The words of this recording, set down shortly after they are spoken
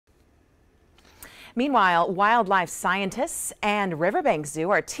Meanwhile, wildlife scientists and Riverbanks Zoo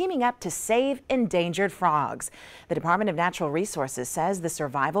are teaming up to save endangered frogs. The Department of Natural Resources says the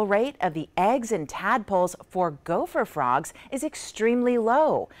survival rate of the eggs and tadpoles for gopher frogs is extremely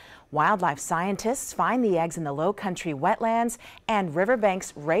low. Wildlife scientists find the eggs in the Lowcountry wetlands, and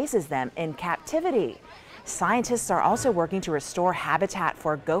Riverbanks raises them in captivity. Scientists are also working to restore habitat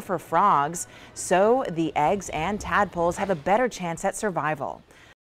for gopher frogs, so the eggs and tadpoles have a better chance at survival.